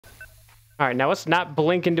All right, now let's not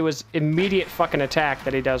blink into his immediate fucking attack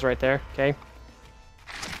that he does right there. Okay.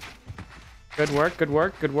 Good work, good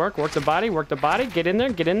work, good work. Work the body, work the body. Get in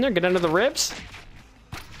there, get in there, get under the ribs.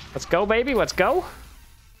 Let's go, baby, let's go.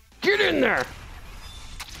 Get in there.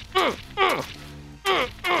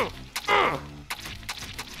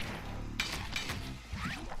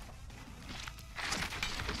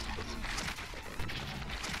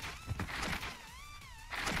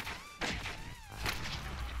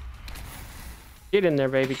 Get in there,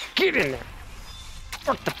 baby. Get in there.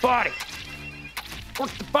 Work the body. Work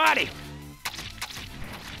the body.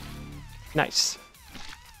 Nice.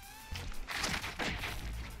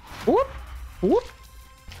 Whoop. Whoop.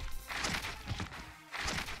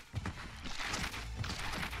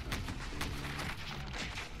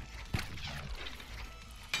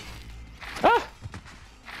 Ah.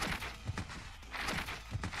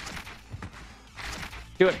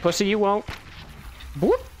 Do it, pussy, you won't.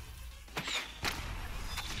 Whoop.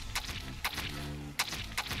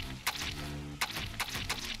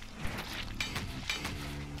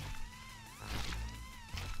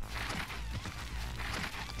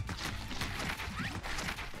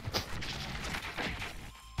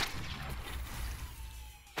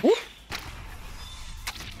 Whoop.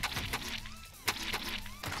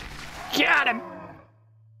 Got him!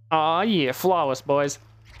 Aw, yeah, flawless, boys.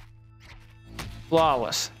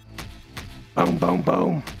 Flawless. Boom, boom,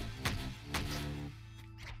 boom.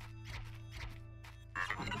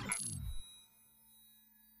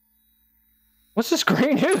 What's this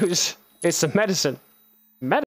green ooze? It's some medicine.